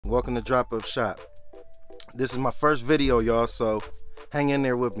Welcome to Drop Up Shop. This is my first video, y'all, so hang in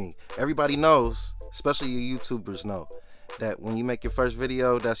there with me. Everybody knows, especially you YouTubers know, that when you make your first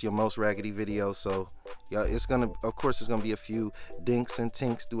video, that's your most raggedy video. So y'all, of course it's gonna be a few dinks and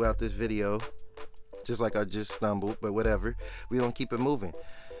tinks throughout this video, just like I just stumbled, but whatever, we gonna keep it moving.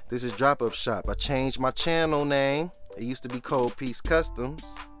 This is Drop Up Shop. I changed my channel name. It used to be Cold Piece Customs,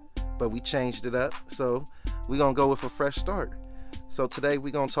 but we changed it up, so we gonna go with a fresh start. So today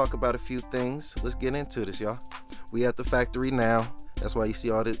we're gonna talk about a few things. Let's get into this, y'all. We at the factory now. That's why you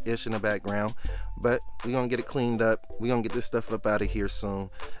see all this ish in the background, but we're gonna get it cleaned up. We're gonna get this stuff up out of here soon.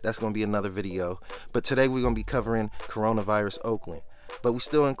 That's gonna be another video. But today we're gonna be covering coronavirus Oakland, but we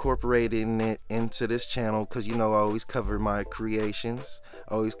still incorporating it into this channel because, you know, I always cover my creations.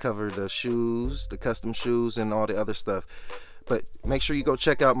 I always cover the shoes, the custom shoes, and all the other stuff. But make sure you go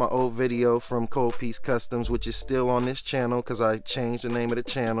check out my old video from Cold Piece Customs, which is still on this channel because I changed the name of the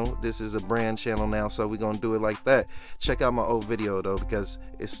channel. This is a brand channel now, so we're gonna do it like that. Check out my old video though, because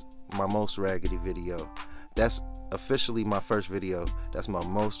it's my most raggedy video. That's officially my first video. That's my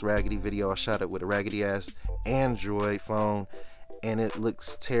most raggedy video. I shot it with a raggedy ass Android phone, and it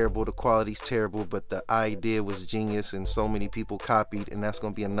looks terrible. The quality's terrible, but the idea was genius, and so many people copied, and that's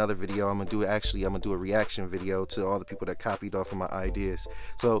gonna be another video I'm gonna do. Actually, I'm gonna do a reaction video to all the people that copied off of my ideas,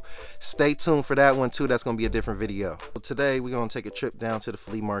 so stay tuned for that one too. That's gonna be a different video. So today we're gonna take a trip down to the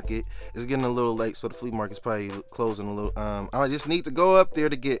flea market. It's getting a little late, so the flea market's probably closing a little. I just need to go up there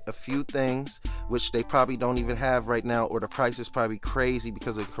to get a few things, which they probably don't even have right now, or the price is probably crazy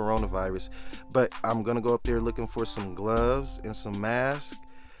because of coronavirus. But I'm gonna go up there looking for some gloves and some mask.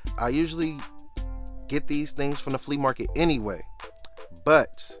 I usually get these things from the flea market anyway,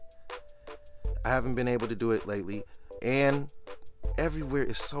 but I haven't been able to do it lately, and everywhere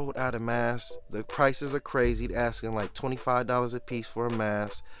is sold out of masks. The prices are crazy. They're asking like $25 a piece for a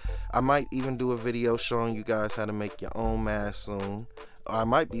mask. I might even do a video showing you guys how to make your own mask soon. I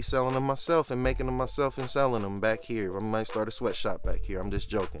might be selling them myself and making them myself and selling them back here. I might start a sweatshop back here. I'm just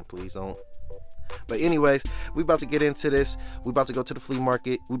joking, please don't. But anyways, we about to get into this. We about to go to the flea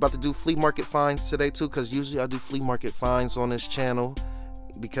market. We about to do flea market finds today too, because usually I do flea market finds on this channel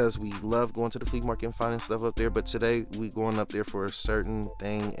because we love going to the flea market and finding stuff up there. But today we going up there for a certain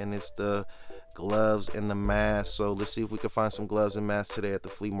thing, and it's the gloves and the mask. So let's see if we can find some gloves and masks today at the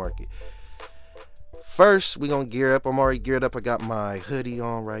flea market. First, we're gonna gear up. I'm already geared up. I got my hoodie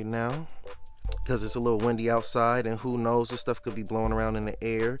on right now because it's a little windy outside, and who knows, this stuff could be blowing around in the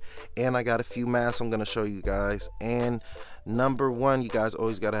air. And I got a few masks I'm gonna show you guys. And number one, you guys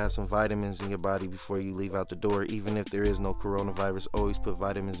always gotta have some vitamins in your body before you leave out the door. Even if there is no coronavirus, always put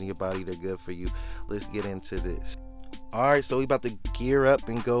vitamins in your body. They're good for you. Let's get into this. All right, so we about to gear up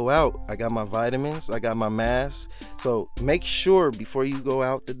and go out. I got my vitamins, I got my mask. So make sure before you go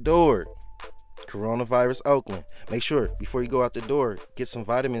out the door, coronavirus Oakland, make sure before you go out the door, get some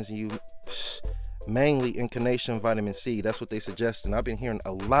vitamins in you, mainly echinacea and vitamin C. That's what they suggest, and I've been hearing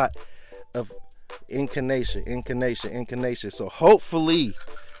a lot of echinacea. So hopefully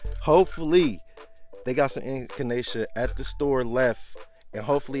they got some echinacea at the store left, and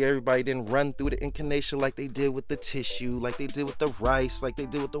hopefully everybody didn't run through the echinacea like they did with the tissue, like they did with the rice, like they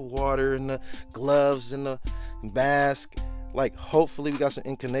did with the water and the gloves and the mask. Like, hopefully we got some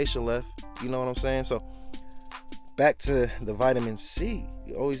echinacea left, you know what I'm saying? So back to the vitamin C.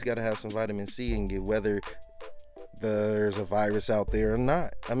 You always got to have some vitamin C in you, whether there's a virus out there or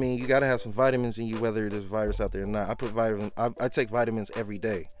not. I mean, you got to have some vitamins in you whether there's a virus out there or not. I take vitamins every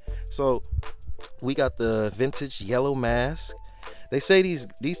day. So we got the vintage yellow mask. They say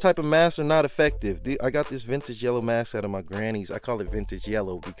these type of masks are not effective. I got this vintage yellow mask out of my granny's. I call it vintage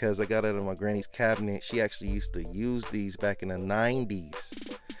yellow because I got it out of my granny's cabinet. She actually used to use these back in the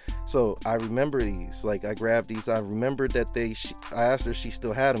 90s. So I remember these. Like, I grabbed these. I remembered that I asked her if she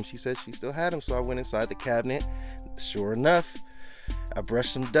still had them. She said she still had them. So I went inside the cabinet. Sure enough, I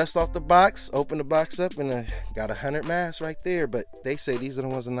brushed some dust off the box, opened the box up, and I got 100 masks right there. But they say these are the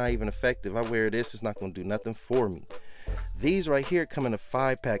ones that are not even effective. I wear this. It's not going to do nothing for me. These right here come in a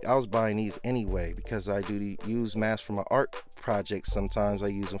 5-pack. I was buying these anyway because I do use masks for my art projects. Sometimes I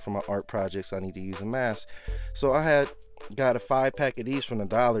use them for my art projects. I need to use a mask. So I had got a 5-pack of these from the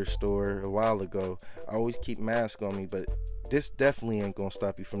dollar store a while ago. I always keep masks on me, but this definitely ain't gonna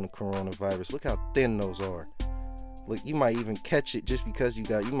stop you from the coronavirus. Look how thin those are. Look, you might even catch it just because you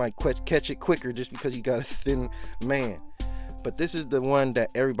might catch it quicker just because you got a thin man. But this is the one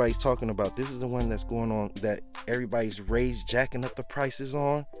that everybody's talking about. This is the one that's going on, that everybody's jacking up the prices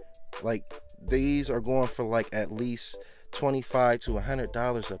on. Like, these are going for like at least $25 to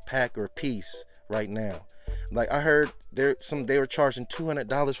 $100 a pack or piece right now. Like I heard they were charging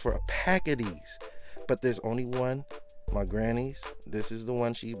 $200 for a pack of these, but there's only one. My granny's. This is the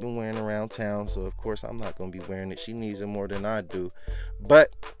one she's been wearing around town, so of course I'm not gonna be wearing it. She needs it more than I do, but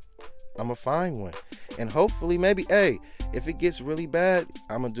I'm gonna find one, and hopefully, maybe, hey, if it gets really bad,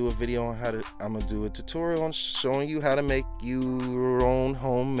 I'm gonna do a video on I'm gonna do a tutorial on showing you how to make your own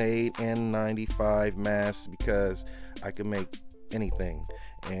homemade N95 mask, because I can make anything,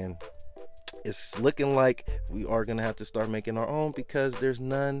 and it's looking like we are gonna have to start making our own, because there's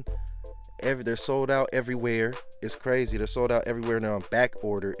none. They're sold out everywhere. It's crazy. They're sold out everywhere, and they're on back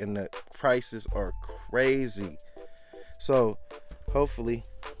order, and the prices are crazy. So hopefully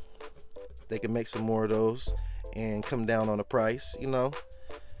they can make some more of those and come down on the price, you know.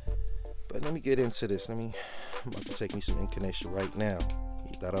 But let me get into this. I'm about to take me some inclination right now.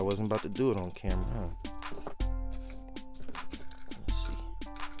 You thought I wasn't about to do it on camera, huh? Let's see.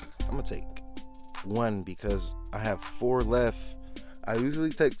 I'm gonna take one because I have 4 left. I usually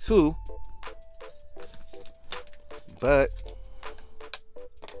take 2, but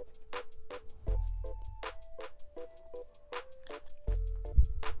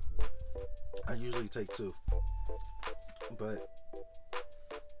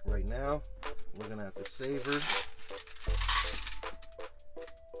right now we're gonna have to savor.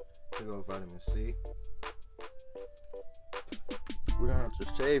 Here go vitamin C. We're gonna have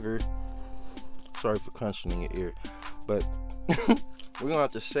to savor. Sorry for crunching in your ear, but we're gonna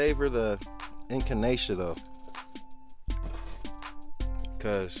have to savor the echinacea though,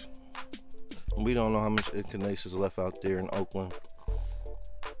 because we don't know how much echinacea is left out there in Oakland.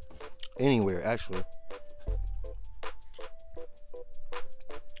 Anywhere, actually.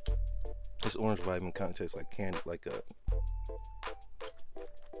 This orange vitamin kind of tastes like candy, like a,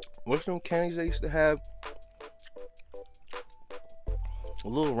 what's them candies they used to have?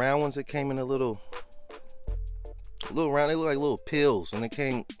 Little round ones that came in a little round, they look like little pills, and they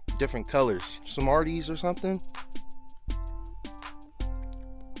came different colors. Smarties or something.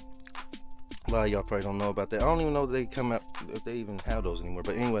 A lot of y'all probably don't know about that. I don't even know if they come out, if they even have those anymore.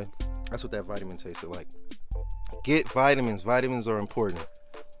 But anyway, that's what that vitamin tasted like. Get vitamins. Vitamins are important.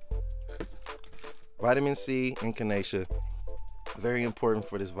 Vitamin C, echinacea, very important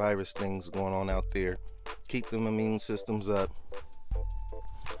for this virus things going on out there. Keep them immune systems up.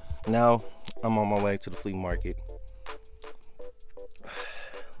 Now I'm on my way to the flea market.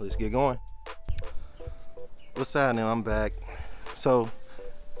 Let's get going. What's happening? I'm back. So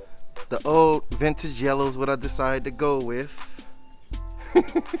the old vintage yellow is what I decided to go with.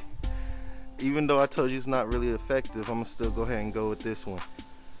 Even though I told you it's not really effective, I'm gonna still go ahead and go with this one,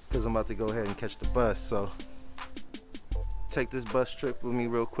 because I'm about to go ahead and catch the bus. So take this bus trip with me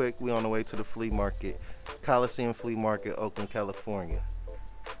real quick. We on the way to the flea market, Coliseum Flea Market, Oakland, California.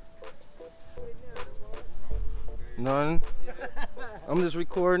 None. I'm just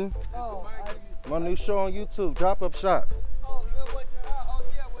recording my new show on YouTube, Drop Up Shop.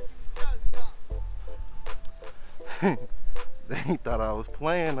 They thought I was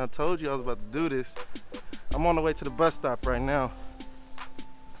playing. I told you I was about to do this. I'm on the way to the bus stop right now.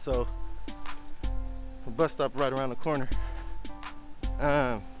 So the bus stop right around the corner.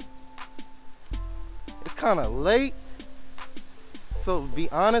 It's kind of late, so to be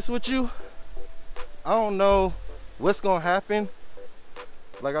honest with you, I don't know what's gonna happen.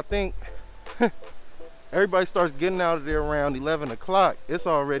 Like, I think everybody starts getting out of there around 11 o'clock. It's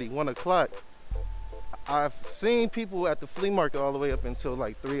already 1 o'clock. I've seen people at the flea market all the way up until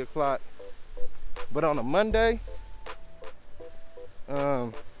like 3 o'clock. But on a Monday,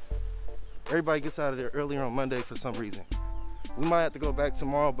 everybody gets out of there earlier on Monday for some reason. We might have to go back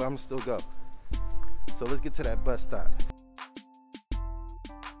tomorrow, but I'm still go. So let's get to that bus stop.